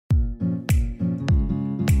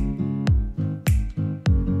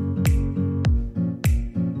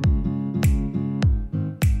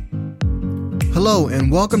Hello,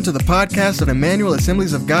 and welcome to the podcast of Emmanuel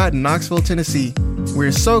Assemblies of God in Knoxville, Tennessee.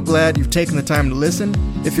 We're so glad you've taken the time to listen.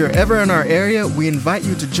 If you're ever in our area, we invite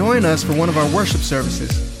you to join us for one of our worship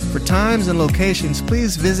services. For times and locations,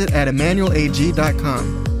 please visit at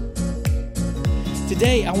emmanuelag.com.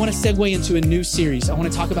 Today, I want to segue into a new series. I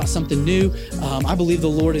want to talk about something new. I believe the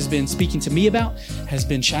Lord has been speaking to me about, has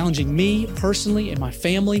been challenging me personally and my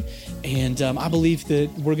family. And I believe that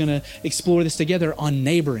we're going to explore this together on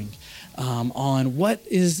neighboring, on what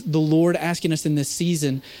is the Lord asking us in this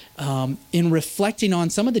season, in reflecting on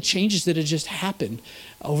some of the changes that have just happened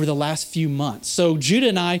over the last few months. So Judah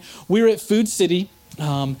and I, we were at Food City.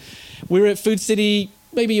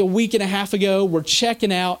 Maybe a week and a half ago. We're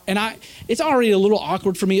checking out, and it's already a little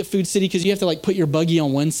awkward for me at Food City because you have to like put your buggy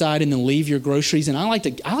on one side and then leave your groceries. And I like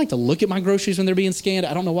to look at my groceries when they're being scanned.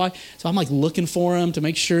 I don't know why. So I'm like looking for them to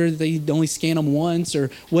make sure they only scan them once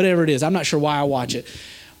or whatever it is. I'm not sure why I watch it.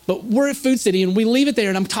 But we're at Food City and we leave it there,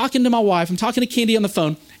 and I'm talking to my wife. I'm talking to Candy on the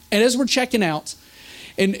phone. And as we're checking out,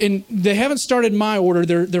 and they haven't started my order,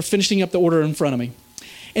 they're finishing up the order in front of me.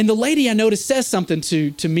 And the lady I noticed says something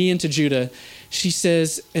to me and to Judah. She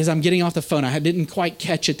says, as I'm getting off the phone, I didn't quite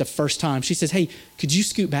catch it the first time. She says, "Hey, could you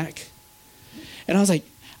scoot back?" And I was like,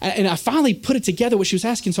 and I finally put it together what she was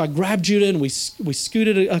asking. So I grabbed Judah and we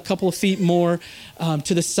scooted a couple of feet more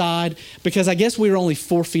to the side because I guess we were only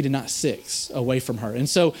 4 feet and not 6 away from her. And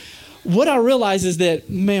so what I realized is that,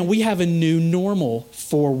 man, we have a new normal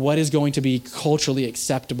for what is going to be culturally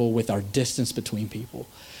acceptable with our distance between people.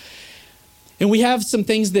 And we have some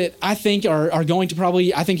things that I think are going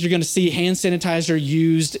to I think you're going to see hand sanitizer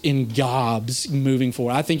used in gobs moving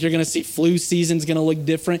forward. I think you're going to see flu season's going to look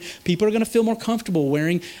different. People are going to feel more comfortable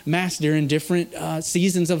wearing masks during different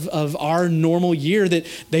seasons of our normal year that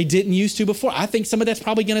they didn't used to before. I think some of that's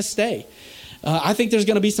probably going to stay. I think there's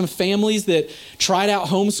going to be some families that tried out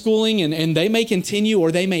homeschooling and they may continue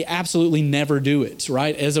or they may absolutely never do it,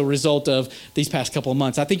 right, as a result of these past couple of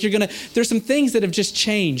months. I think there's some things that have just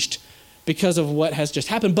changed because of what has just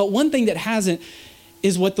happened. But one thing that hasn't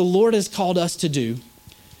is what the Lord has called us to do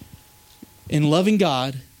in loving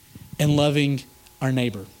God and loving our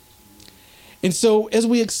neighbor. And so as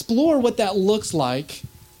we explore what that looks like,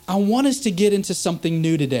 I want us to get into something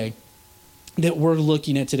new today that we're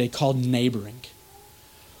looking at today called neighboring.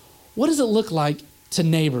 What does it look like to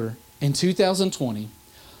neighbor in 2020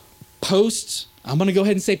 I'm going to go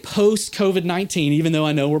ahead and say post COVID-19, even though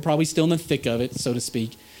I know we're probably still in the thick of it, so to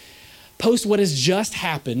speak. Post what has just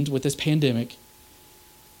happened with this pandemic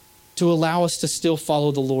to allow us to still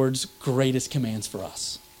follow the Lord's greatest commands for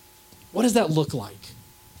us. What does that look like?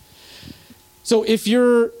 So if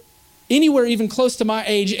you're anywhere even close to my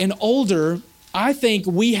age and older, I think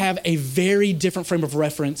we have a very different frame of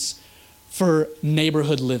reference for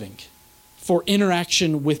neighborhood living, for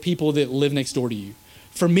interaction with people that live next door to you.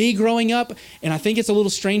 For me growing up, and I think it's a little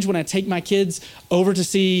strange when I take my kids over to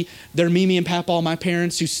see their Mimi and Papa, my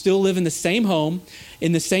parents, who still live in the same home,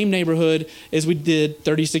 in the same neighborhood as we did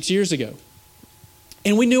 36 years ago.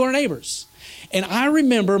 And we knew our neighbors. And I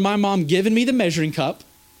remember my mom giving me the measuring cup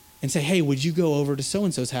and say, "Hey, would you go over to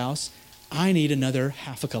so-and-so's house? I need another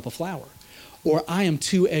half a cup of flour." Or "I am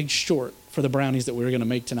 2 eggs short for the brownies that we were going to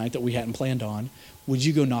make tonight that we hadn't planned on. Would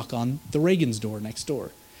you go knock on the Reagan's door next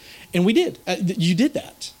door?" And we did. You did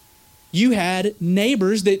that. You had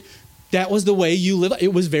neighbors that was the way you live.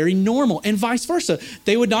 It was very normal, and vice versa.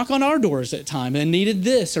 They would knock on our doors at time and needed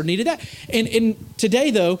this or needed that. And today,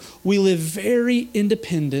 though, we live very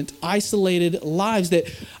independent, isolated lives that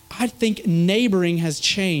I think neighboring has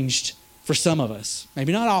changed for some of us.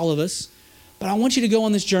 Maybe not all of us, but I want you to go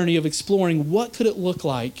on this journey of exploring what could it look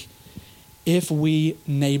like if we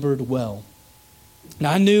neighbored well.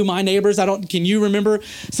 Now, I knew my neighbors. Can you remember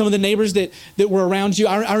some of the neighbors that were around you?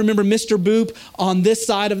 I remember Mr. Boop on this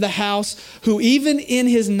side of the house, who even in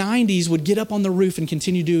his 90s would get up on the roof and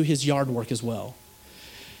continue to do his yard work as well.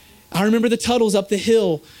 I remember the Tuttles up the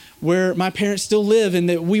hill where my parents still live, and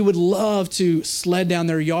that we would love to sled down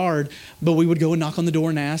their yard, but we would go and knock on the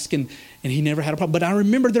door and ask, and he never had a problem. But I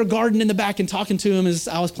remember their garden in the back and talking to him as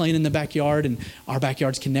I was playing in the backyard, and our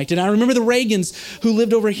backyard's connected. I remember the Reagans who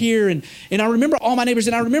lived over here, and I remember all my neighbors,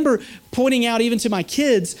 and I remember pointing out even to my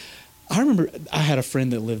kids, I remember I had a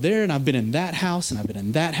friend that lived there, and I've been in that house, and I've been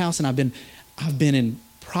in that house, and I've been in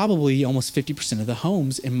probably almost 50% of the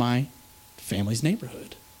homes in my family's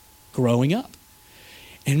neighborhood growing up.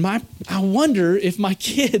 And I wonder if my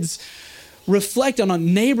kids reflect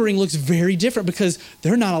on neighboring looks very different because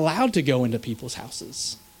they're not allowed to go into people's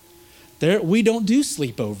houses. We don't do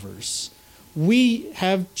sleepovers. We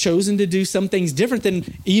have chosen to do some things different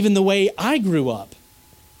than even the way I grew up.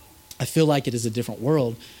 I feel like it is a different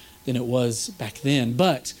world than it was back then,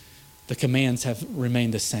 but the commands have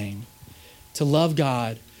remained the same, to love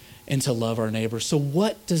God and to love our neighbor. So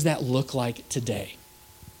what does that look like today?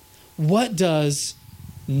 What does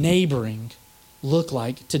neighboring look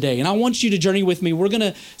like today? And I want you to journey with me. We're going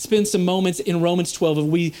to spend some moments in Romans 12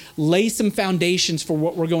 and we lay some foundations for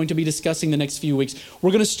what we're going to be discussing the next few weeks.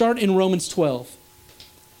 We're going to start in Romans 12.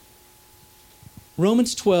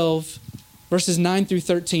 Romans 12, verses 9 through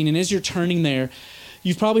 13. And as you're turning there,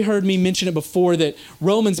 you've probably heard me mention it before that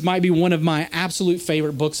Romans might be one of my absolute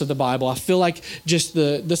favorite books of the Bible. I feel like just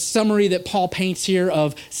the summary that Paul paints here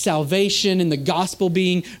of salvation and the gospel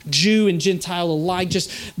being Jew and Gentile alike,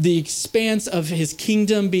 just the expanse of his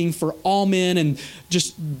kingdom being for all men and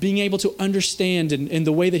just being able to understand and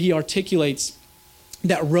the way that he articulates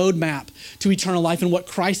that roadmap to eternal life and what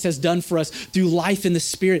Christ has done for us through life in the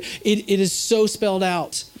Spirit. It is so spelled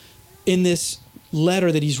out in this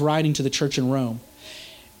letter that he's writing to the church in Rome.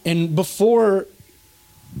 And before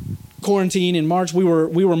quarantine in March, we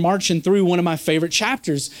were marching through one of my favorite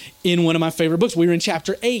chapters in one of my favorite books. We were in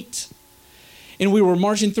chapter 8. And we were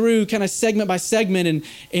marching through kind of segment by segment,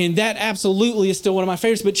 and that absolutely is still one of my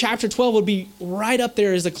favorites. But chapter 12 would be right up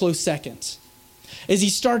there as a close second. As he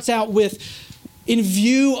starts out with, in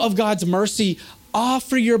view of God's mercy,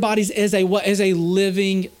 offer your bodies as a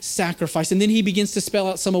living sacrifice. And then he begins to spell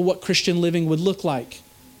out some of what Christian living would look like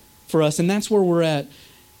for us. And that's where we're at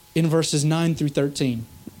in verses 9 through 13.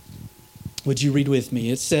 Would you read with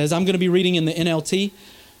me? It says, I'm going to be reading in the NLT.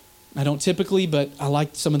 I don't typically, but I like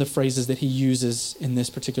some of the phrases that he uses in this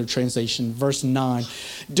particular translation. Verse 9,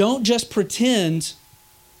 don't just pretend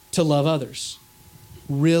to love others.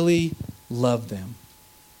 Really love them.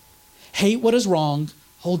 Hate what is wrong.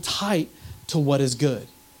 Hold tight to what is good.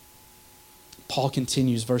 Paul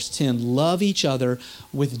continues, verse 10, love each other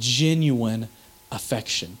with genuine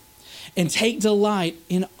affection and take delight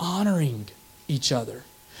in honoring each other.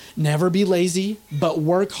 Never be lazy, but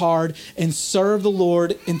work hard and serve the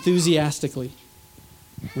Lord enthusiastically.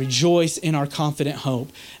 Rejoice in our confident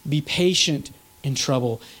hope. Be patient in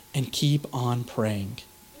trouble and keep on praying.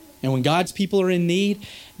 And when God's people are in need,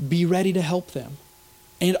 be ready to help them.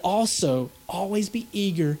 And also, always be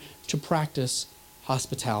eager to practice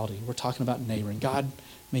hospitality. We're talking about neighboring. God,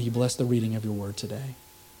 may you bless the reading of your word today.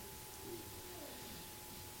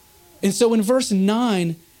 And so in verse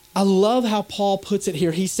 9, I love how Paul puts it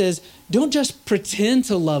here. He says, don't just pretend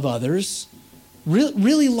to love others,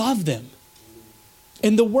 really love them.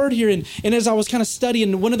 And the word here, and as I was kind of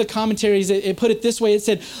studying, one of the commentaries, it put it this way. It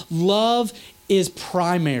said, love is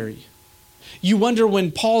primary. You wonder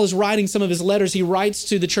when Paul is writing some of his letters, he writes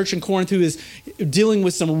to the church in Corinth who is dealing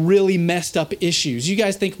with some really messed up issues. You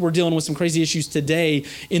guys think we're dealing with some crazy issues today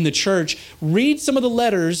in the church. Read some of the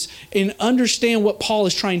letters and understand what Paul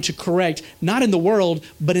is trying to correct, not in the world,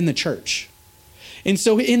 but in the church. And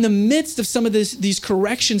so in the midst of some of these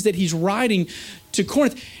corrections that he's writing to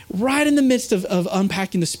Corinth, right in the midst of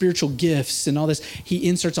unpacking the spiritual gifts and all this, he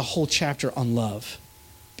inserts a whole chapter on love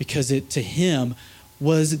because it, to him,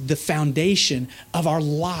 was the foundation of our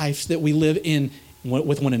lives that we live in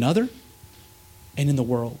with one another and in the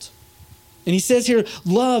world. And he says here,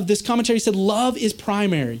 love, this commentary said, love is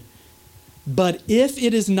primary. But if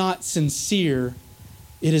it is not sincere,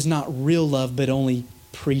 it is not real love, but only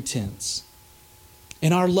pretense.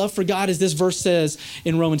 And our love for God, as this verse says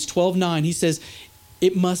in Romans 12:9, he says,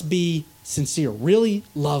 it must be sincere. Really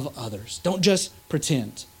love others. Don't just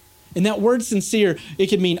pretend. And that word sincere, it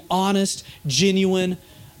could mean honest, genuine,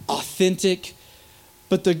 authentic.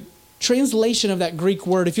 But the translation of that Greek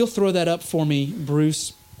word, if you'll throw that up for me,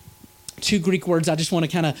 Bruce, 2 Greek words, I just want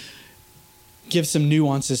to kind of give some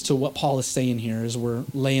nuances to what Paul is saying here as we're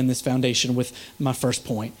laying this foundation with my first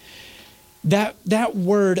point. That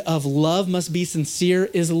word of love must be sincere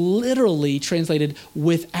is literally translated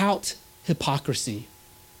without hypocrisy.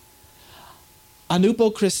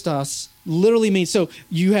 Anupokristos literally means, so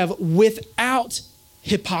you have without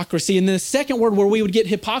hypocrisy. And the second word where we would get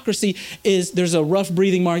hypocrisy is, there's a rough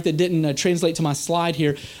breathing mark that didn't translate to my slide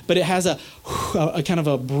here, but it has a kind of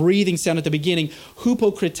a breathing sound at the beginning,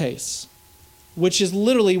 hypokrites, which is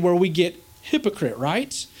literally where we get hypocrite,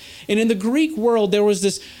 right? And in the Greek world, there was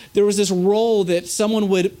this role that someone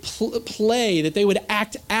would play, that they would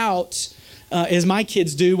act out, as my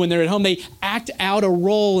kids do when they're at home. They act out a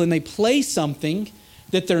role and they play something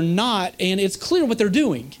that they're not, and it's clear what they're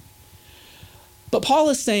doing. But Paul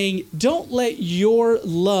is saying, don't let your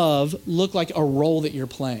love look like a role that you're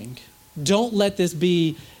playing. Don't let this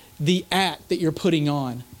be the act that you're putting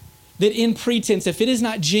on. That in pretense, if it is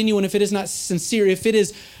not genuine, if it is not sincere, if it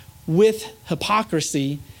is with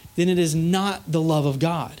hypocrisy, then it is not the love of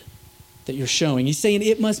God that you're showing. He's saying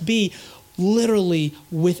it must be literally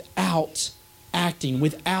without acting,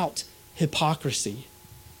 without hypocrisy.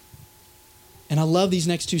 And I love these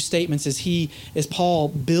next two statements as Paul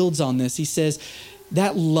builds on this. He says,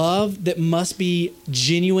 that love that must be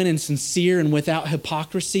genuine and sincere and without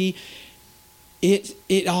hypocrisy,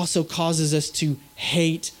 it also causes us to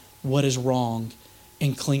hate what is wrong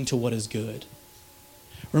and cling to what is good.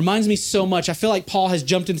 Reminds me so much. I feel like Paul has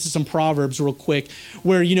jumped into some Proverbs real quick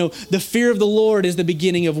where, the fear of the Lord is the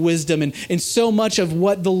beginning of wisdom. And so much of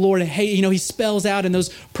what the Lord hates, he spells out in those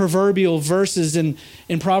proverbial verses in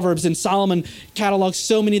Proverbs. And Solomon catalogs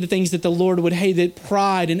so many of the things that the Lord would hate, that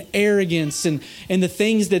pride and arrogance and the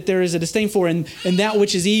things that there is a disdain for and that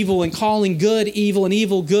which is evil and calling good evil and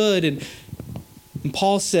evil good. And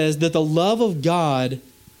Paul says that the love of God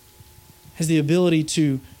has the ability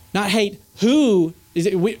to not hate who.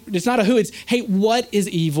 It's not a who, it's hate what is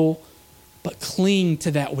evil, but cling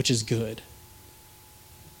to that which is good.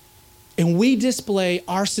 And we display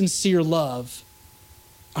our sincere love,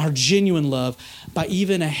 our genuine love, by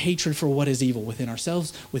even a hatred for what is evil within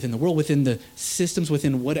ourselves, within the world, within the systems,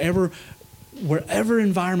 within wherever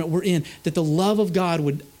environment we're in, that the love of God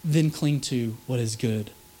would then cling to what is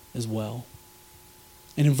good as well.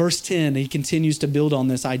 And in verse 10, he continues to build on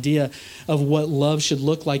this idea of what love should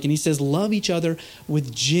look like. And he says, love each other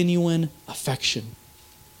with genuine affection.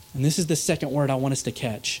 And this is the second word I want us to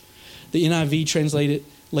catch. The NIV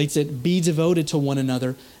translates it, be devoted to one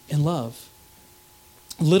another in love.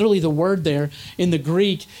 Literally, the word there in the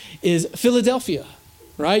Greek is Philadelphia,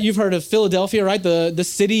 right? You've heard of Philadelphia, right? The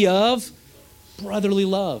city of brotherly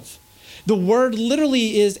love. The word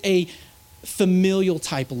literally is a familial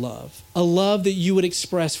type love, a love that you would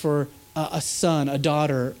express for a son, a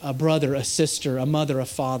daughter, a brother, a sister, a mother, a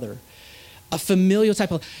father, a familial type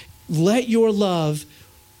of. Let your love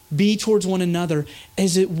be towards one another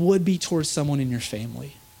as it would be towards someone in your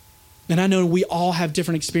family. And I know we all have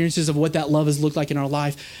different experiences of what that love has looked like in our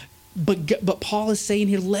life, but Paul is saying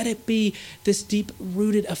here, let it be this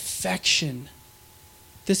deep-rooted affection,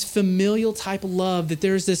 this familial type of love, that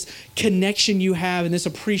there's this connection you have and this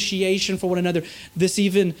appreciation for one another, this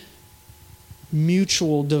even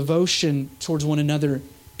mutual devotion towards one another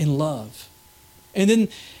in love. And then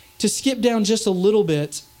to skip down just a little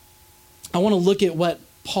bit, I want to look at what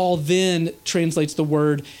Paul then translates the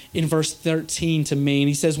word in verse 13 to mean.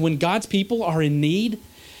 He says, when God's people are in need,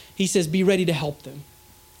 he says, be ready to help them.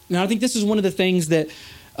 Now, I think this is one of the things that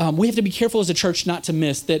we have to be careful as a church not to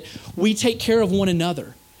miss, that we take care of one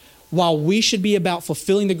another. While we should be about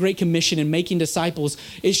fulfilling the Great Commission and making disciples,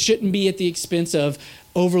 it shouldn't be at the expense of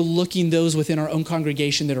overlooking those within our own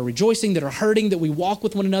congregation that are rejoicing, that are hurting, that we walk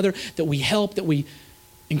with one another, that we help, that we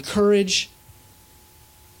encourage.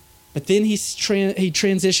 But then he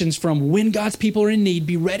transitions from when God's people are in need,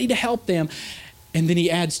 be ready to help them. And then he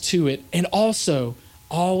adds to it, and also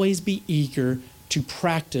always be eager to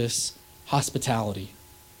practice hospitality.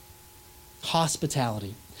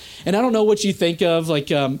 Hospitality. And I don't know what you think of,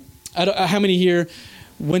 how many here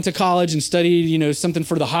went to college and studied, something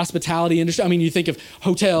for the hospitality industry? I mean, you think of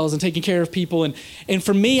hotels and taking care of people. And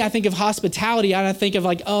for me, I think of hospitality, and I think of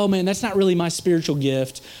oh man, that's not really my spiritual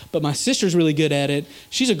gift, but my sister's really good at it.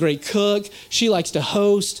 She's a great cook. She likes to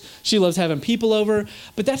host. She loves having people over.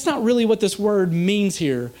 But that's not really what this word means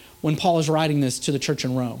here when Paul is writing this to the church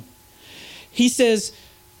in Rome. He says,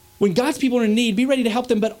 when God's people are in need, be ready to help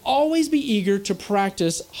them, but always be eager to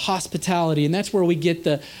practice hospitality. And that's where we get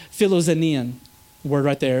the philoxenian word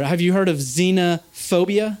right there. Have you heard of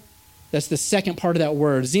xenophobia? That's the second part of that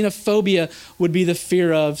word. Xenophobia would be the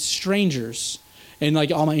fear of strangers. And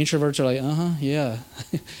all my introverts are yeah.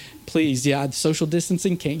 Please, yeah, social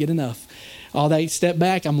distancing, can't get enough. All that step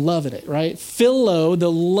back, I'm loving it, right? Philo,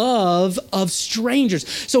 the love of strangers.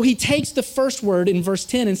 So he takes the first word in verse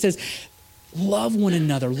 10 and says, love one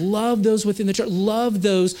another. Love those within the church. Love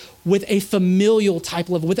those with a familial type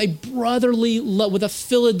love, with a brotherly love, with a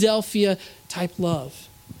Philadelphia type love.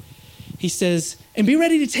 He says, and be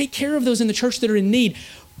ready to take care of those in the church that are in need,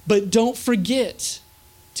 but don't forget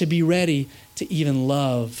to be ready to even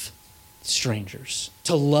love strangers,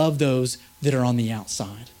 to love those that are on the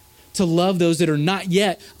outside, to love those that are not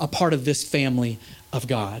yet a part of this family of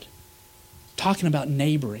God. Talking about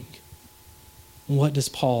neighboring. What does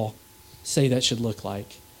Paul say that should look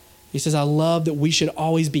like? He says, I love that we should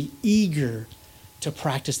always be eager to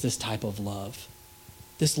practice this type of love,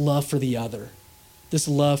 this love for the other, this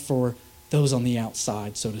love for those on the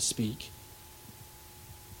outside, so to speak,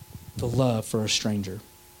 the love for a stranger.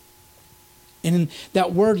 And in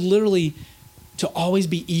that word literally, to always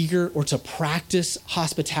be eager or to practice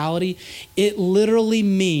hospitality, it literally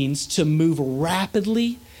means to move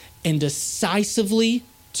rapidly and decisively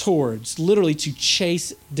towards, literally to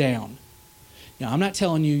chase down. Now, I'm not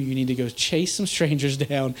telling you need to go chase some strangers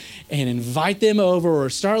down and invite them over or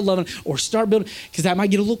start loving or start building, because that might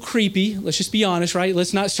get a little creepy. Let's just be honest, right?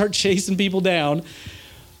 Let's not start chasing people down.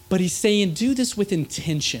 But he's saying do this with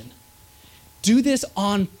intention. Do this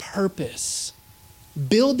on purpose.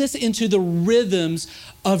 Build this into the rhythms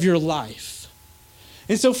of your life.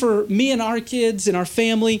 And so for me and our kids and our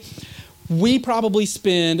family, we probably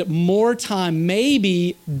spend more time,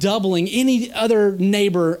 maybe doubling any other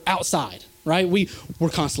neighbor outside, right? We're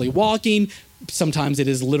constantly walking. Sometimes it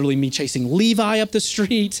is literally me chasing Levi up the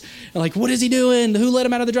street. Like, what is he doing? Who let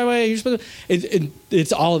him out of the driveway? You're supposed to...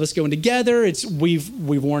 It's all of us going together. We've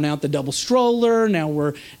worn out the double stroller. Now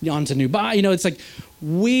we're on to new buy. It's like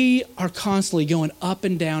we are constantly going up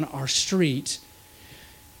and down our street.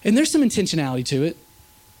 And there's some intentionality to it,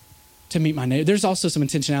 to meet my neighbor. There's also some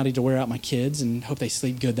intentionality to wear out my kids and hope they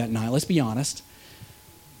sleep good that night. Let's be honest.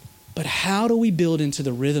 But how do we build into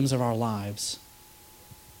the rhythms of our lives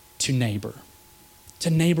to neighbor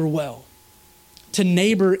well, to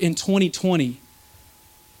neighbor in 2020,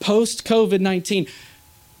 post COVID-19,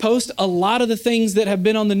 post a lot of the things that have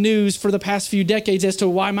been on the news for the past few decades as to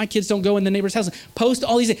why my kids don't go in the neighbor's house, post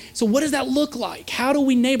all these things. So what does that look like? How do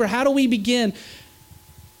we neighbor? How do we begin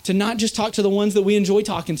to not just talk to the ones that we enjoy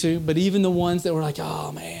talking to, but even the ones that were like,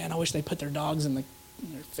 oh man, I wish they put their dogs in their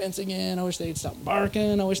fence again. I wish they'd stop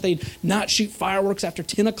barking. I wish they'd not shoot fireworks after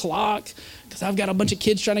 10 o'clock because I've got a bunch of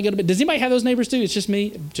kids trying to go to bed. Does anybody have those neighbors too? It's just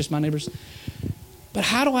me, just my neighbors. But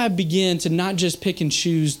how do I begin to not just pick and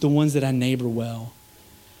choose the ones that I neighbor well,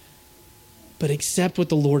 but accept what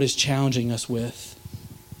the Lord is challenging us with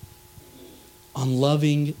on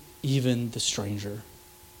loving even the stranger?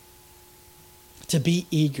 To be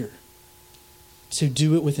eager, to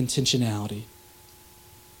do it with intentionality.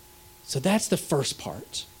 So that's the first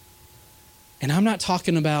part. And I'm not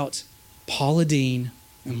talking about Paula Deen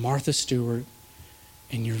and Martha Stewart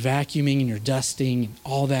and your vacuuming and your dusting and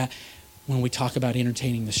all that when we talk about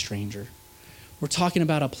entertaining the stranger. We're talking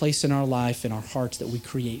about a place in our life, in our hearts, that we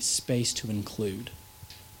create space to include.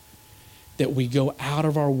 That we go out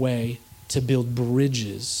of our way to build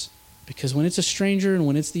bridges. Because when it's a stranger and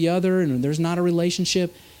when it's the other and there's not a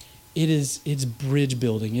relationship, it's bridge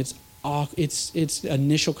building. It's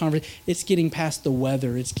initial conversation. It's getting past the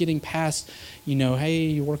weather. It's getting past, hey,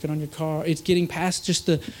 you're working on your car. It's getting past just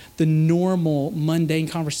the normal, mundane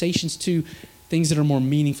conversations to things that are more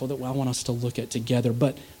meaningful that I want us to look at together.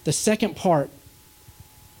 But the second part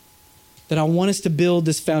that I want us to build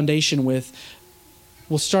this foundation with,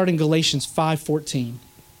 we'll start in Galatians 5:14.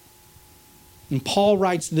 And Paul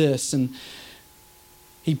writes this, and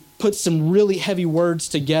he puts some really heavy words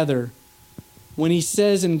together when he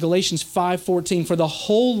says in Galatians 5:14, for the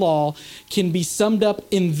whole law can be summed up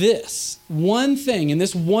in this one thing, in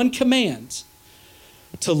this one command,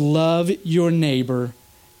 to love your neighbor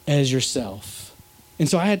as yourself. And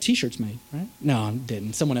so I had t-shirts made, right? No, I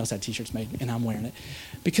didn't. Someone else had t-shirts made, and I'm wearing it.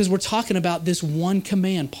 Because we're talking about this one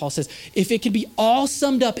command, Paul says. If it could be all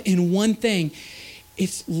summed up in one thing,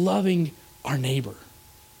 it's loving our neighbor.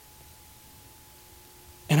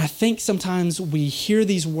 And I think sometimes we hear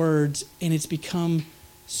these words and it's become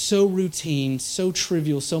so routine, so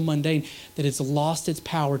trivial, so mundane that it's lost its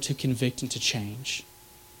power to convict and to change.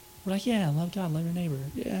 We're like, yeah, love God, love your neighbor.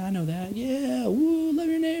 Yeah, I know that. Yeah, woo, love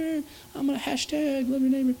your neighbor. I'm going to hashtag love your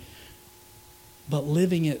neighbor. But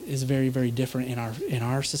living it is very, very different in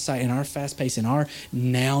our society, in our fast pace, in our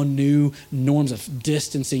now new norms of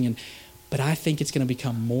distancing. But I think it's going to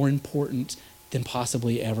become more important than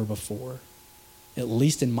possibly ever before. At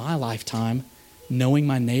least in my lifetime, knowing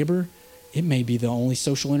my neighbor, it may be the only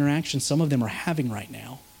social interaction some of them are having right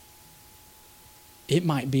now. It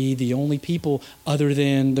might be the only people other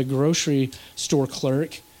than the grocery store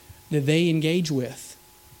clerk that they engage with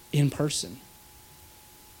in person.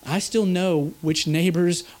 I still know which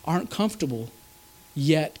neighbors aren't comfortable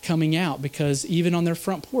yet coming out because even on their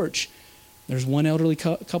front porch, there's one elderly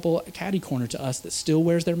couple catty corner to us that still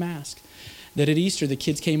wears their mask. That at Easter, the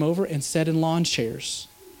kids came over and sat in lawn chairs,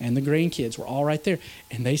 and the grandkids were all right there.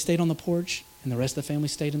 And they stayed on the porch, and the rest of the family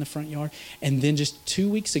stayed in the front yard. And then just 2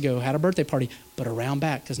 weeks ago, had a birthday party, but around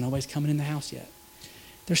back because nobody's coming in the house yet.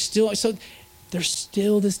 There's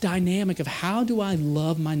still this dynamic of how do I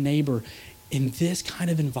love my neighbor in this kind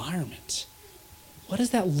of environment? What does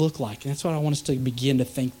that look like? And that's what I want us to begin to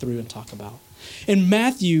think through and talk about. In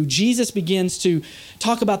Matthew, Jesus begins to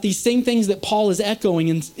talk about these same things that Paul is echoing.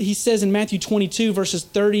 And he says in Matthew 22, verses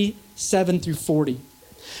 37 through 40,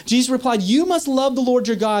 Jesus replied, you must love the Lord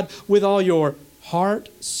your God with all your heart,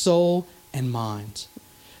 soul, and mind.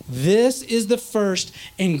 This is the first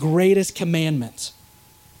and greatest commandment.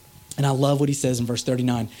 And I love what he says in verse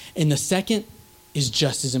 39. And the second is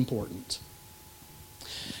just as important.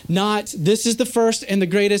 Not this is the first and the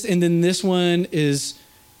greatest, and then this one is,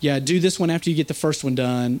 do this one after you get the first one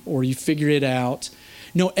done, or you figure it out.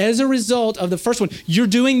 No, as a result of the first one, you're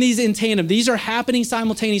doing these in tandem. These are happening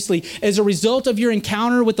simultaneously. As a result of your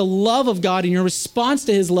encounter with the love of God and your response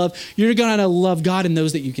to his love, you're going to love God and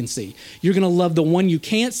those that you can see. You're going to love the one you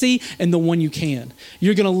can't see and the one you can.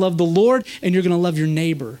 You're going to love the Lord and you're going to love your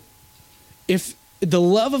neighbor. If the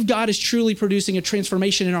love of God is truly producing a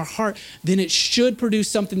transformation in our heart, then it should produce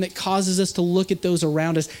something that causes us to look at those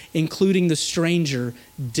around us, including the stranger,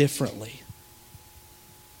 differently.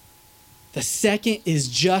 The second is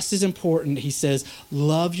just as important. He says,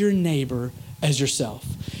 love your neighbor as yourself.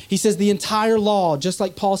 He says the entire law, just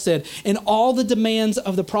like Paul said, and all the demands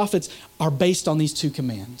of the prophets are based on these two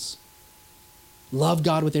commands. Love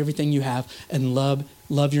God with everything you have and love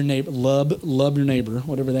your neighbor. Love your neighbor,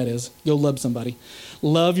 whatever that is. Go love somebody.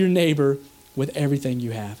 Love your neighbor with everything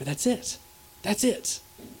you have. And that's it. That's it.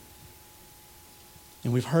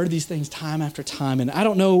 And we've heard these things time after time. And I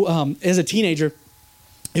don't know, as a teenager,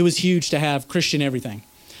 it was huge to have Christian everything.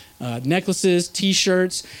 Necklaces,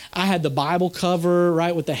 T-shirts. I had the Bible cover,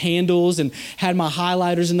 right, with the handles and had my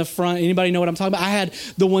highlighters in the front. Anybody know what I'm talking about? I had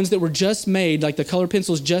the ones that were just made, like the color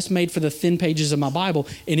pencils just made for the thin pages of my Bible,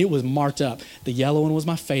 and it was marked up. The yellow one was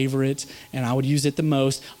my favorite, and I would use it the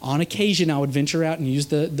most. On occasion, I would venture out and use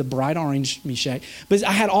the bright orange Meshach. But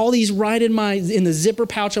I had all these right in the zipper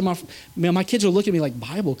pouch of my kids would look at me like,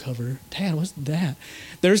 Bible cover? Dad, what's that?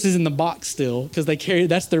 Theirs is in the box still, because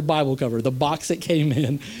that's their Bible cover, the box that came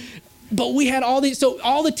in. But we had all these, so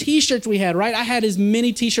all the T-shirts we had, right? I had as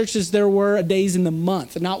many T-shirts as there were days in the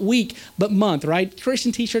month, not week, but month, right?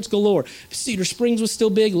 Christian T-shirts galore. Cedar Springs was still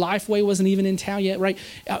big. Lifeway wasn't even in town yet, right?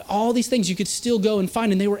 All these things you could still go and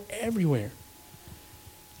find, and they were everywhere.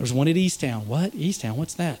 There was one at Easttown. What? Easttown,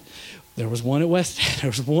 what's that? There was one at West. There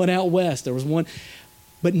was one out west. There was one.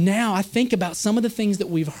 But now I think about some of the things that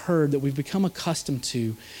we've heard, that we've become accustomed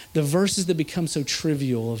to, the verses that become so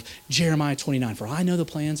trivial of Jeremiah 29, for I know the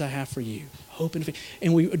plans I have for you, hope and faith.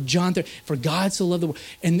 And John 3, for God so loved the world.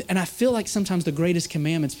 And I feel like sometimes the greatest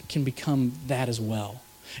commandments can become that as well.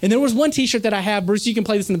 And there was one T-shirt that I have. Bruce, you can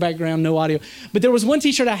play this in the background, no audio. But there was one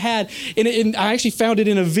T-shirt I had, and I actually found it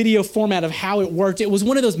in a video format of how it worked. It was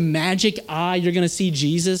one of those magic eye, you're going to see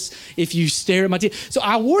Jesus if you stare at my T-shirt. So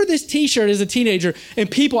I wore this T-shirt as a teenager, and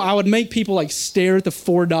I would make people like stare at the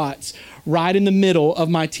 4 dots right in the middle of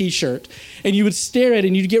my T-shirt. And you would stare at it,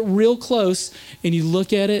 and you'd get real close, and you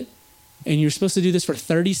look at it, and you're supposed to do this for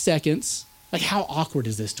 30 seconds. Like, how awkward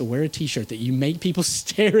is this to wear a T-shirt that you make people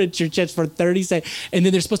stare at your chest for 30 seconds, and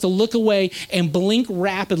then they're supposed to look away and blink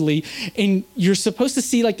rapidly, and you're supposed to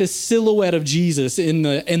see like the silhouette of Jesus in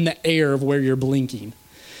the air of where you're blinking.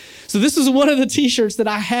 So this was one of the T-shirts that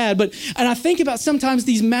I had, and I think about sometimes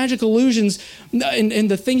these magic illusions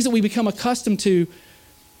and the things that we become accustomed to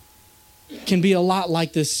can be a lot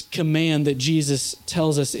like this command that Jesus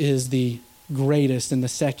tells us is the greatest and the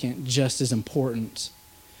second just as important.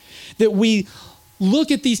 That we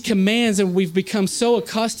look at these commands and we've become so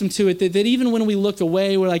accustomed to it that even when we look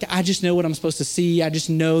away, we're like, I just know what I'm supposed to see. I just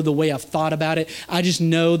know the way I've thought about it. I just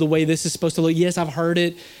know the way this is supposed to look. Yes, I've heard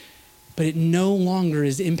it, but it no longer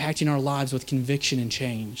is impacting our lives with conviction and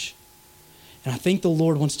change. And I think the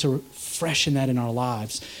Lord wants to freshen that in our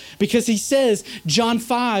lives, because he says, John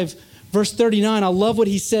 5, verse 39, I love what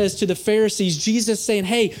he says to the Pharisees. Jesus saying,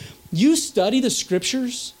 hey, you study the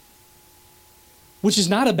scriptures, which is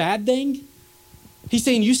not a bad thing. He's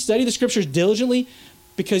saying you study the scriptures diligently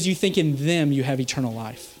because you think in them you have eternal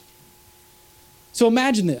life. So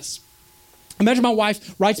imagine this. Imagine my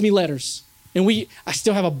wife writes me letters, and I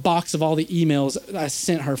still have a box of all the emails I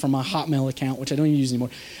sent her from my Hotmail account, which I don't even use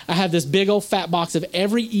anymore. I have this big old fat box of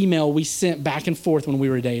every email we sent back and forth when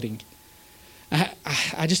we were dating.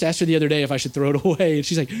 I just asked her the other day if I should throw it away, and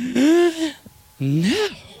she's like, no.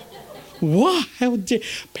 Why?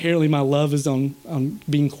 Apparently my love is on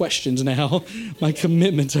being questioned now, my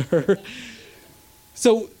commitment to her.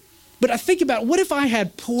 So, but I think about, what if I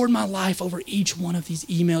had poured my life over each one of these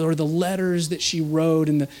emails or the letters that she wrote,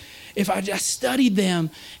 and if I just studied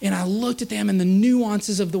them and I looked at them and the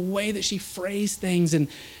nuances of the way that she phrased things,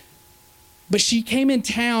 but she came in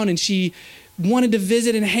town and she wanted to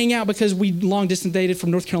visit and hang out because we long distance dated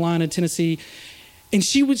from North Carolina to Tennessee. And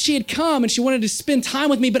she had come and she wanted to spend time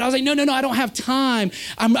with me, but I was like, no, I don't have time.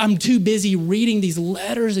 I'm too busy reading these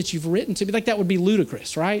letters that you've written to me. Like, that would be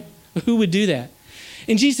ludicrous, right? Who would do that?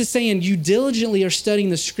 And Jesus is saying, you diligently are studying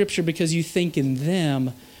the scripture because you think in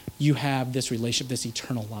them you have this relationship, this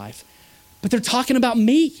eternal life. But they're talking about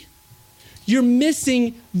me. You're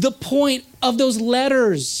missing the point of those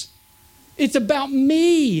letters. It's about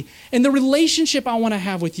me and the relationship I want to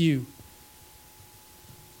have with you.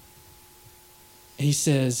 And he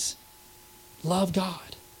says, love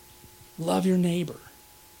God, love your neighbor.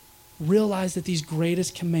 Realize that these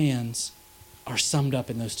greatest commands are summed up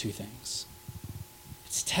in those two things.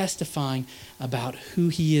 It's testifying about who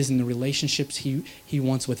he is and the relationships he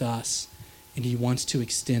wants with us, and he wants to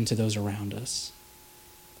extend to those around us.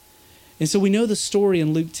 And so we know the story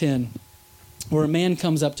in Luke 10 where a man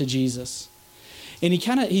comes up to Jesus. And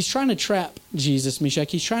he's trying to trap Jesus,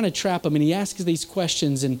 Meshach. He's trying to trap him, and he asks these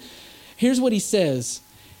questions. And here's what he says.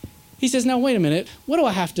 He says, now, wait a minute. What do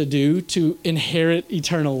I have to do to inherit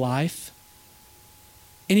eternal life?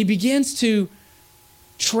 And he begins to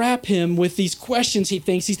trap him with these questions he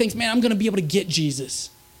thinks, man, I'm going to be able to get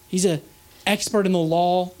Jesus. He's an expert in the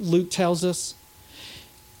law, Luke tells us.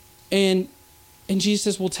 And Jesus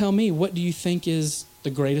says, well, tell me, what do you think is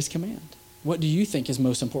the greatest command? What do you think is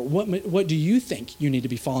most important? What do you think you need to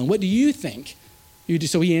be following? What do you think you do?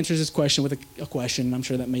 So he answers this question with a question, and I'm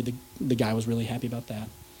sure that made the guy was really happy about that.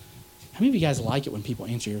 How many of you guys like it when people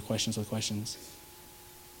answer your questions with questions?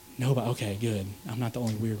 Nobody. Okay, good. I'm not the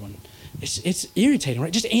only weird one. It's irritating,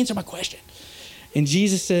 right? Just answer my question. And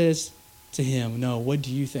Jesus says to him, no, what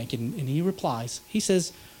do you think? And he replies, he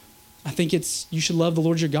says, I think you should love the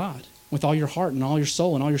Lord your God with all your heart and all your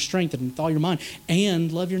soul and all your strength and with all your mind,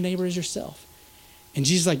 and love your neighbor as yourself. And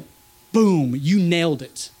Jesus is like, boom, you nailed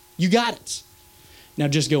it. You got it. Now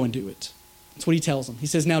just go and do it. That's what he tells him. He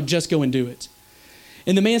says, now just go and do it.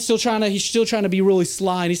 And the man's still trying to be really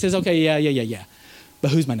sly. And he says, okay, yeah.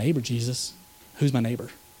 But who's my neighbor, Jesus? Who's my neighbor?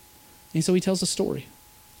 And so he tells a story,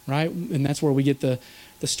 right? And that's where we get the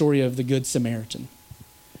story of the Good Samaritan,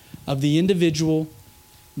 of the individual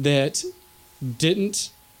that didn't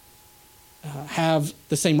have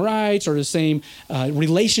the same rights or the same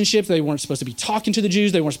relationships. They weren't supposed to be talking to the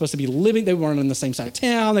Jews. They weren't supposed to be living. They weren't on the same side of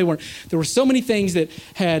town. There were so many things that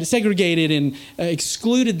had segregated and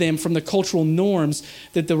excluded them from the cultural norms,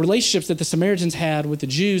 that the relationships that the Samaritans had with the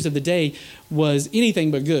Jews of the day was anything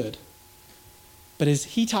but good. But as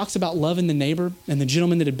he talks about loving the neighbor and the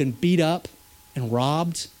gentleman that had been beat up and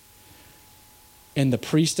robbed, and the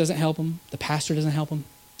priest doesn't help him, the pastor doesn't help him,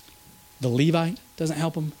 the Levite doesn't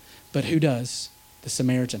help him, but who does? The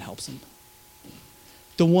Samaritan helps him.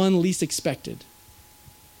 The one least expected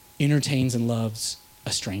entertains and loves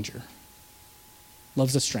a stranger.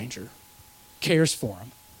 Loves a stranger. Cares for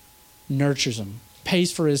him. Nurtures him.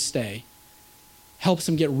 Pays for his stay. Helps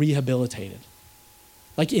him get rehabilitated.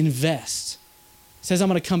 Like invests. Says, I'm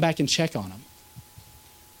going to come back and check on him.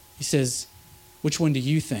 He says, which one do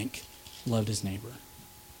you think loved his neighbor?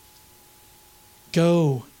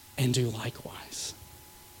 Go and do likewise.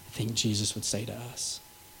 I think Jesus would say to us.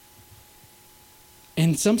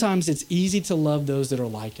 And sometimes it's easy to love those that are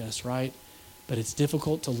like us, right? But it's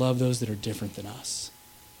difficult to love those that are different than us.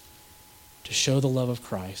 To show the love of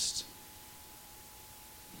Christ.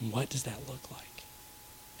 What does that look like?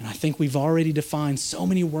 And I think we've already defined so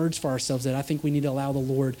many words for ourselves that I think we need to allow the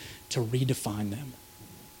Lord to redefine them.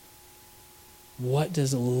 What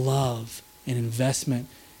does love and investment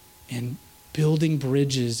and building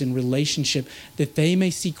bridges in relationship, that they may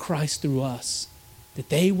see Christ through us, that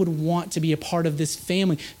they would want to be a part of this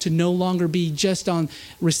family, to no longer be just on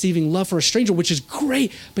receiving love for a stranger, which is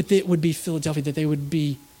great, but that it would be Philadelphia, that they would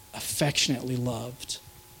be affectionately loved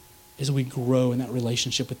as we grow in that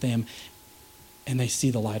relationship with them and they see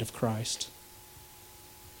the light of Christ.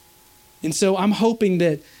 And so I'm hoping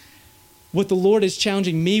that what the Lord is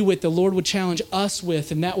challenging me with, the Lord would challenge us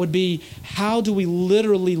with, and that would be, how do we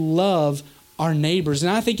literally love our neighbors?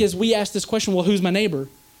 And I think as we ask this question, well, who's my neighbor?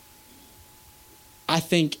 I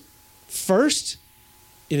think first,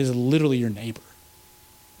 it is literally your neighbor.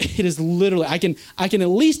 It is literally, I can at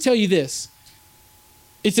least tell you this.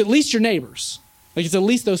 It's at least your neighbors. Like, it's at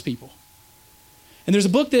least those people. And there's a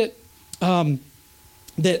book that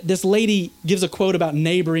this lady gives a quote about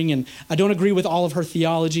neighboring, and I don't agree with all of her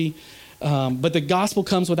theology. But the gospel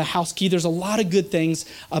comes with a house key. There's a lot of good things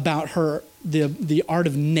about her, the art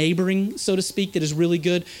of neighboring, so to speak, that is really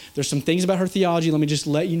good. There's some things about her theology, let me just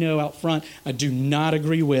let you know out front, I do not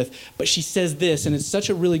agree with. But she says this, and it's such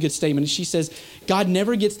a really good statement. She says, God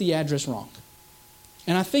never gets the address wrong.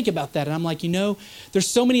 And I think about that, and I'm like, there's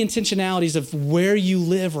so many intentionalities of where you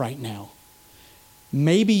live right now.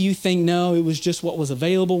 Maybe you think, no, it was just what was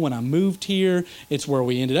available when I moved here. It's where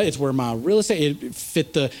we ended up. It's where my real estate, it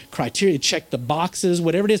fit the criteria, it checked the boxes,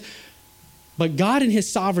 whatever it is. But God in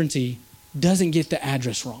his sovereignty doesn't get the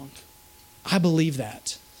address wrong. I believe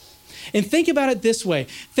that. And think about it this way.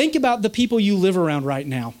 Think about the people you live around right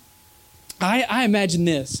now. I imagine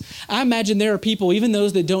this. I imagine there are people, even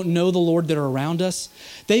those that don't know the Lord that are around us,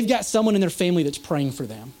 they've got someone in their family that's praying for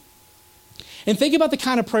them. And think about the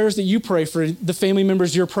kind of prayers that you pray for the family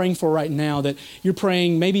members you're praying for right now, that you're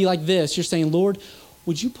praying maybe like this. You're saying, Lord,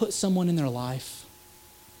 would you put someone in their life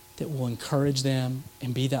that will encourage them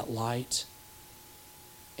and be that light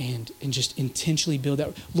and just intentionally build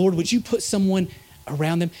that? Lord, would you put someone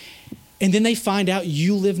around them? And then they find out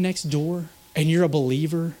you live next door and you're a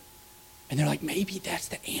believer. And they're like, maybe that's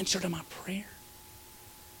the answer to my prayer.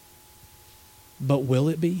 But will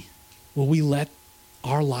it be? Will we let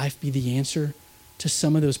our life be the answer to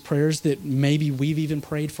some of those prayers that maybe we've even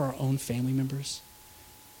prayed for our own family members?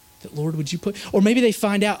 That, Lord, would you put, or maybe they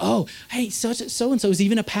find out, oh, hey, so-and-so is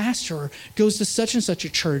even a pastor or goes to such and such a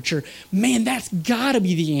church, or man, that's got to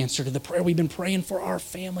be the answer to the prayer we've been praying for our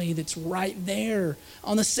family that's right there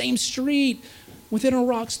on the same street within a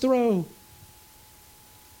rock's throw.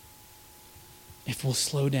 If we'll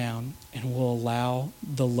slow down and we'll allow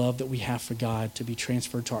the love that we have for God to be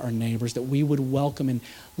transferred to our neighbors, that we would welcome and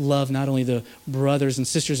love not only the brothers and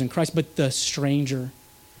sisters in Christ, but the stranger,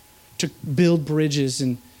 to build bridges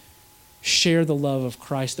and share the love of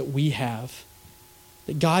Christ that we have.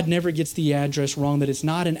 That God never gets the address wrong, that it's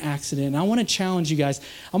not an accident. And I want to challenge you guys.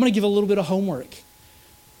 I'm going to give a little bit of homework.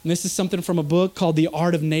 And this is something from a book called The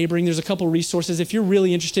Art of Neighboring. There's a couple resources. If you're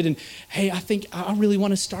really interested in, hey, I think I really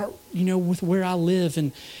want to start, with where I live.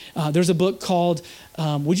 And there's a book called,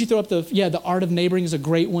 would you throw up The Art of Neighboring is a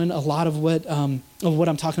great one. A lot of what I'm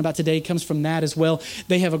talking about today comes from that as well.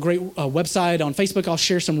 They have a great website on Facebook. I'll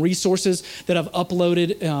share some resources that I've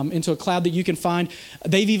uploaded into a cloud that you can find.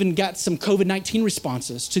 They've even got some COVID-19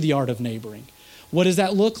 responses to The Art of Neighboring. What does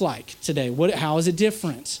that look like today? How is it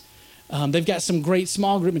different? They've got some great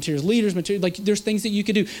small group materials, leaders material. Like there's things that you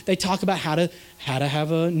could do. They talk about how to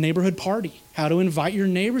have a neighborhood party, how to invite your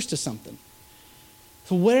neighbors to something.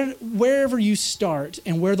 So wherever you start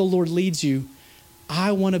and where the Lord leads you,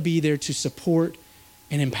 I want to be there to support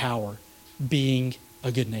and empower being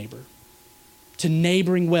a good neighbor, to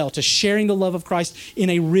neighboring well, to sharing the love of Christ in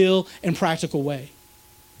a real and practical way.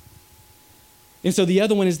 And so the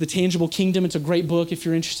other one is The Tangible Kingdom. It's a great book if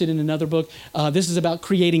you're interested in another book. This is about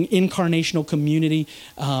creating incarnational community.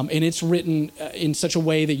 And it's written in such a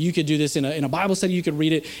way that you could do this in a Bible study. You could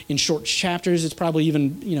read it in short chapters. It's probably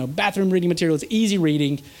even, bathroom reading material. It's easy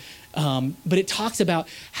reading. But it talks about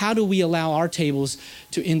how do we allow our tables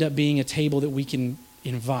to end up being a table that we can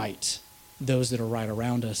invite those that are right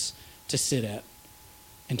around us to sit at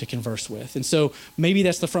and to converse with. And so maybe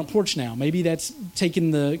that's the front porch now. Maybe that's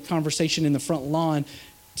taking the conversation in the front lawn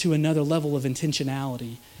to another level of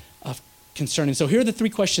intentionality, of concern. And so here are the 3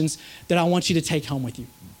 questions that I want you to take home with you.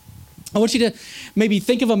 I want you to maybe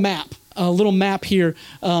think of a little map here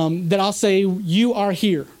that I'll say, you are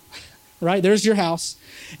here, right? There's your house.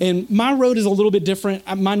 And my road is a little bit different.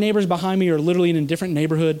 My neighbors behind me are literally in a different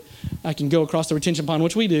neighborhood. I can go across the retention pond,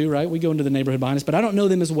 which we do, right? We go into the neighborhood behind us, but I don't know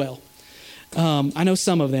them as well. I know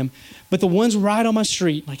some of them, but the ones right on my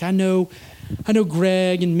street, like I know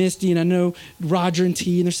Greg and Misty, and I know Roger and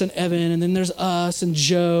T, and their son Evan, and then there's us and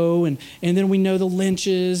Joe, and then we know the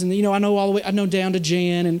Lynches, and I know down to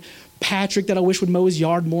Jan and Patrick that I wish would mow his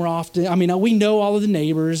yard more often. I mean, we know all of the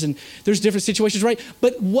neighbors, and there's different situations, right?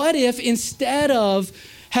 But what if instead of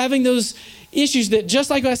having those issues that, just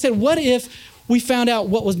like I said, what if we found out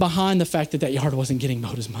what was behind the fact that yard wasn't getting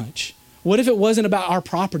mowed as much? What if it wasn't about our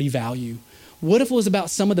property value? What if it was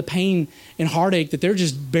about some of the pain and heartache that they're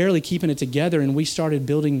just barely keeping it together, and we started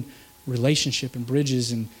building relationship and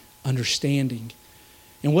bridges and understanding?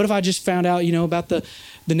 And what if I just found out, about the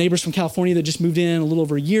neighbors from California that just moved in a little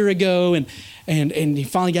over a year ago, and he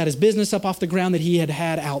finally got his business up off the ground that he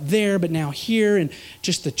had out there, but now here, and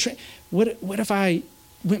just what if I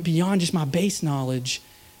went beyond just my base knowledge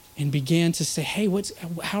and began to say, hey,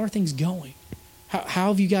 how are things going? How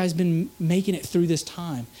have you guys been making it through this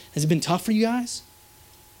time? Has it been tough for you guys?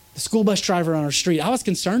 The school bus driver on our street, I was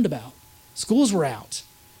concerned about. Schools were out.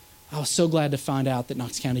 I was so glad to find out that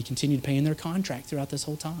Knox County continued paying their contract throughout this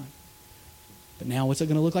whole time. But now what's it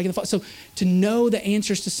going to look like in the fall? So to know the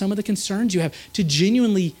answers to some of the concerns you have, to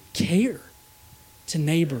genuinely care, to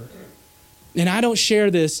neighbor. And I don't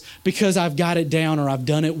share this because I've got it down or I've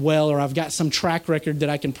done it well or I've got some track record that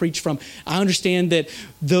I can preach from. I understand that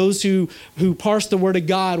those who parse the word of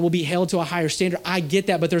God will be held to a higher standard. I get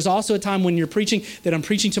that, but there's also a time when you're preaching that I'm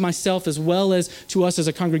preaching to myself as well as to us as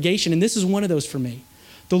a congregation, and this is one of those for me.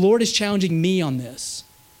 The Lord is challenging me on this,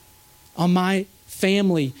 on my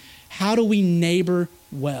family. How do we neighbor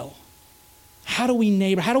well? How do we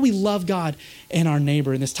neighbor? How do we love God and our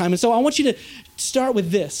neighbor in this time? And so I want you to start with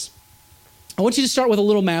this. I want you to start with a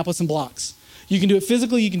little map with some blocks. You can do it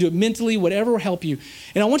physically, you can do it mentally, whatever will help you.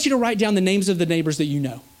 And I want you to write down the names of the neighbors that you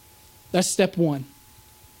know. That's step one.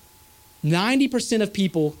 90% of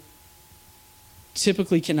people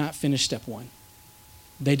typically cannot finish step one.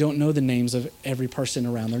 They don't know the names of every person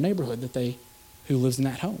around their neighborhood who lives in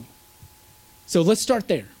that home. So let's start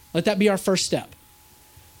there. Let that be our first step.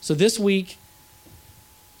 So this week,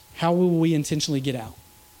 how will we intentionally get out?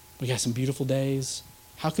 We got some beautiful days.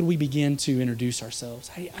 How could we begin to introduce ourselves?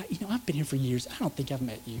 Hey, I've been here for years. I don't think I've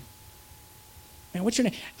met you. Man, what's your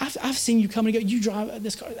name? I've seen you come and go. You drive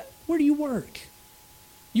this car. Where do you work?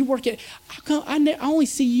 You work at, how come I only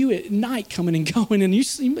see you at night coming and going, and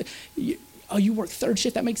you work third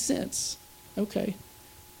shift. That makes sense. Okay.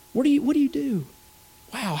 What do you do?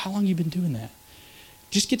 Wow, how long have you been doing that?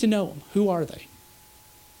 Just get to know them. Who are they?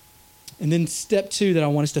 And then step two that I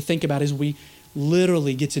want us to think about is we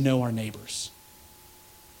literally get to know our neighbors.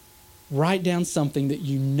 Write down something that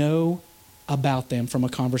you know about them from a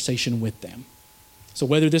conversation with them. So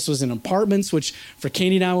whether this was in apartments, which for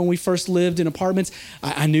Candy and I, when we first lived in apartments,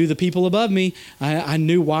 I knew the people above me. I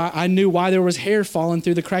knew why there was hair falling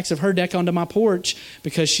through the cracks of her deck onto my porch,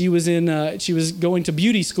 because she was going to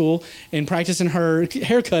beauty school and practicing her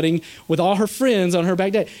hair cutting with all her friends on her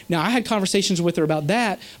back deck. Now I had conversations with her about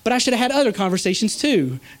that, but I should have had other conversations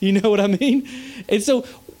too. You know what I mean? And so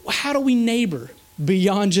how do we neighbor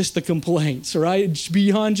beyond just the complaints, right?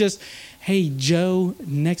 Beyond just, hey, Joe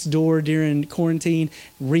next door during quarantine,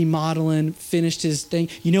 remodeling, finished his thing.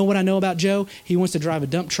 You know what I know about Joe? He wants to drive a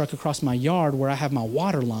dump truck across my yard where I have my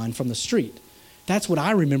water line from the street. That's what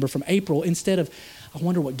I remember from April, instead of, I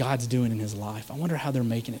wonder what God's doing in his life. I wonder how they're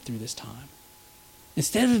making it through this time.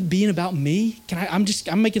 Instead of it being about me, I'm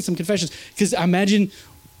making some confessions, because I imagine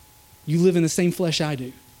you live in the same flesh I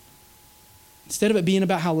do. Instead of it being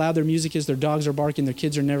about how loud their music is, their dogs are barking, their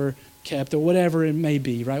kids are never kept, or whatever it may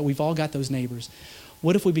be, right? We've all got those neighbors.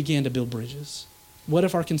 What if we began to build bridges? What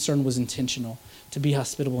if our concern was intentional, to be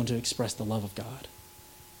hospitable and to express the love of God,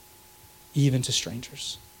 even to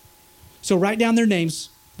strangers? So write down their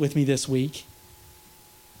names with me this week.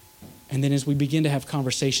 And then as we begin to have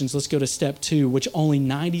conversations, let's go to step two, which only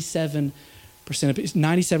 97%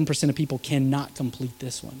 of people cannot complete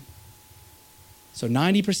this one. So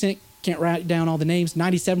 90% can't write down all the names.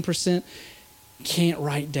 97% can't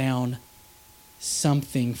write down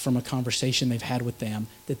something from a conversation they've had with them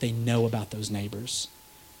that they know about those neighbors.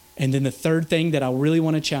 And then the third thing that I really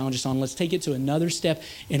want to challenge us on, let's take it to another step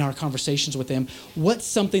in our conversations with them. What's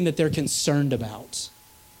something that they're concerned about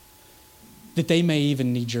that they may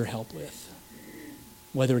even need your help with?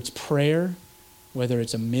 Whether it's prayer, whether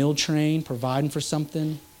it's a meal train, providing for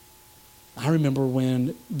something. I remember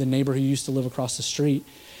when the neighbor who used to live across the street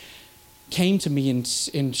came to me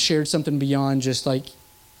and shared something beyond just like,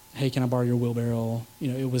 hey, can I borrow your wheelbarrow?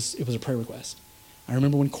 It was a prayer request. I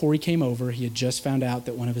remember when Corey came over, he had just found out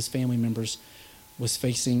that one of his family members was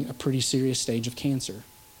facing a pretty serious stage of cancer.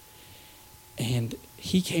 And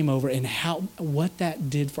he came over, and what that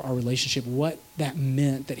did for our relationship, what that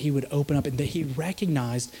meant, that he would open up and that he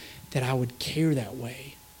recognized that I would care that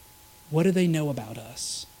way. What do they know about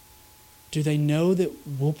us? Do they know that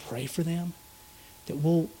we'll pray for them? That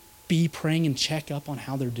we'll be praying and check up on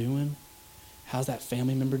how they're doing? How's that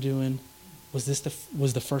family member doing? Was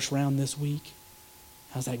the first round this week?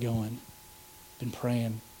 How's that going? Been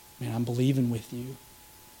praying. Man, I'm believing with you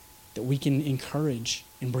that we can encourage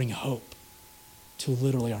and bring hope to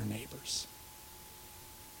literally our neighbors.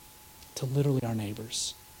 To literally our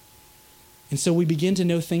neighbors. And so we begin to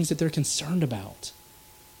know things that they're concerned about.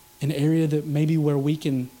 An area that maybe where we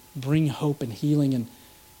can bring hope and healing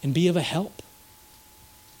and be of a help.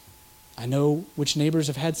 I know which neighbors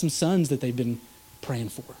have had some sons that they've been praying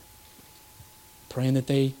for. Praying that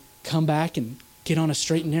they come back and get on a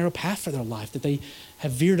straight and narrow path for their life, that they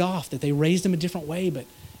have veered off, that they raised them a different way. But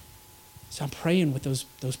so I'm praying with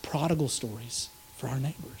those prodigal stories for our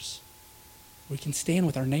neighbors. We can stand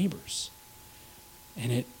with our neighbors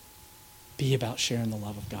and it be about sharing the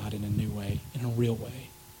love of God in a new way, in a real way.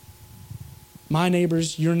 My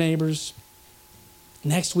neighbors, your neighbors.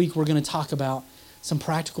 Next week, we're going to talk about some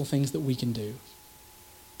practical things that we can do.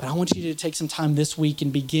 But I want you to take some time this week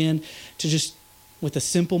and begin to just, with a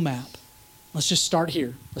simple map, let's just start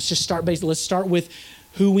here. Let's just start let's start with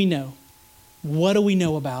who we know. What do we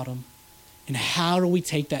know about them? And how do we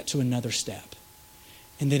take that to another step?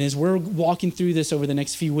 And then as we're walking through this over the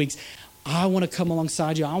next few weeks, I want to come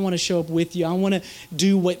alongside you. I want to show up with you. I want to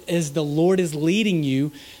do what as the Lord is leading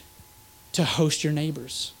you to host your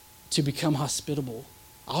neighbors, to become hospitable.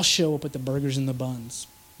 I'll show up at the burgers and the buns.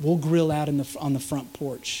 We'll grill out on the front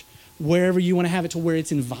porch. Wherever you want to have it to where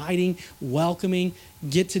it's inviting, welcoming,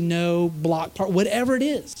 get to know, block part, whatever it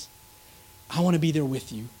is. I want to be there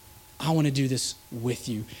with you. I want to do this with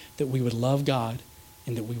you, that we would love God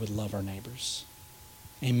and that we would love our neighbors.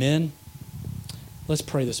 Amen. Let's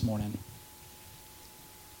pray this morning.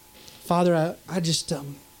 Father, I just,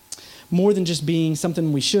 more than just being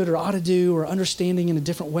something we should or ought to do or understanding in a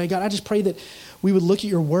different way, God, I just pray that we would look at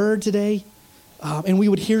your word today and we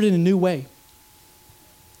would hear it in a new way.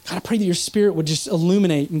 God, I pray that your Spirit would just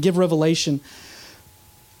illuminate and give revelation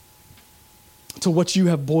to what you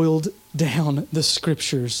have boiled down the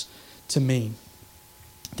Scriptures to mean.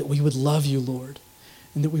 That we would love you, Lord,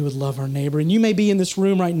 and that we would love our neighbor. And you may be in this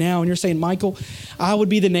room right now and you're saying, Michael, I would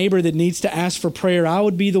be the neighbor that needs to ask for prayer. I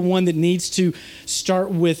would be the one that needs to start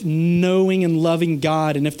with knowing and loving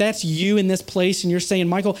God. And if that's you in this place and you're saying,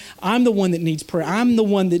 Michael, I'm the one that needs prayer. I'm the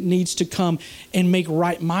one that needs to come and make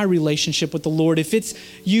right my relationship with the Lord. If it's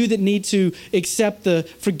you that need to accept the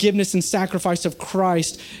forgiveness and sacrifice of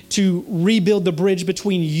Christ to rebuild the bridge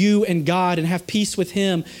between you and God and have peace with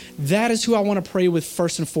him, that is who I want to pray with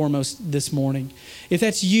first and foremost this morning. If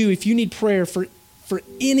that's you, if you need prayer for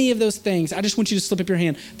any of those things, I just want you to slip up your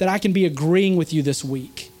hand that I can be agreeing with you this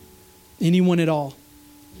week. Anyone at all?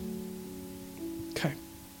 Okay.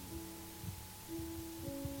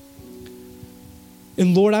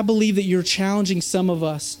 And Lord, I believe that you're challenging some of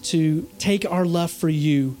us to take our love for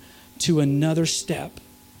you to another step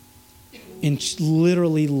in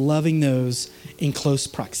literally loving those in close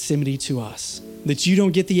proximity to us, that you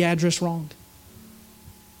don't get the address wrong.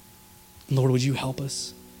 Lord, would you help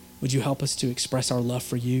us? Would you help us to express our love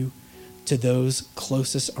for you to those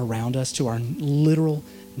closest around us, to our literal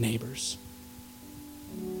neighbors?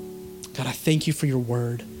 God, I thank you for your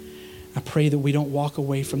word. I pray that we don't walk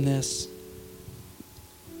away from this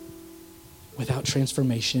without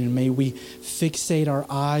transformation. And may we fixate our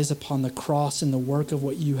eyes upon the cross and the work of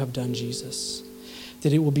what you have done, Jesus.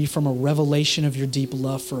 That it will be from a revelation of your deep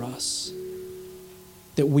love for us.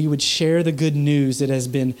 That we would share the good news that has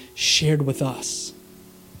been shared with us.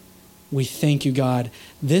 We thank you, God.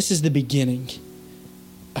 This is the beginning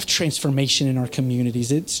of transformation in our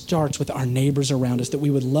communities. It starts with our neighbors around us, that we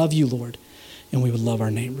would love you, Lord, and we would love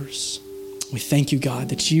our neighbors. We thank you, God,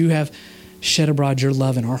 that you have shed abroad your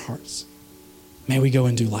love in our hearts. May we go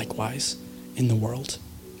and do likewise in the world.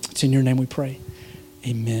 It's in your name we pray.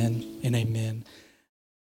 Amen and amen.